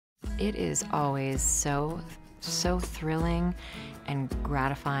It is always so thrilling and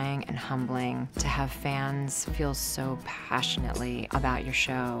gratifying and humbling to have fans feel so passionately about your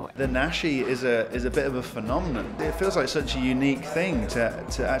show. The Nashie is a bit of a phenomenon. It feels like such a unique thing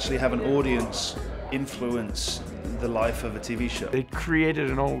to actually have an audience influence the life of a TV show. They created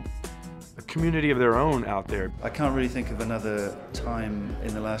a community of their own out there. I can't really think of another time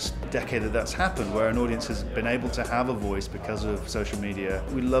in the last decade that's happened where an audience has been able to have a voice because of social media.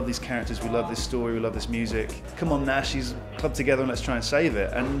 We love these characters, we love this story, we love this music. Come on, Nashies, club together and let's try and save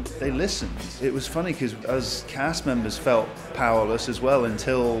it. And they listened. It was funny because us cast members felt powerless as well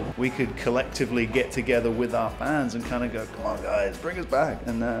until we could collectively get together with our fans and kind of go, come on guys, bring us back.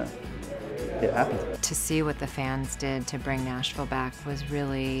 And it happened. To see what the fans did to bring Nashville back was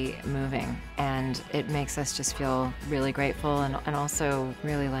really moving, and it makes us just feel really grateful and also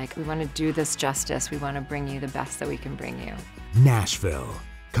really like we want to do this justice. We want to bring you the best that we can bring you. Nashville,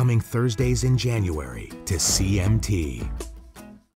 coming Thursdays in January to CMT.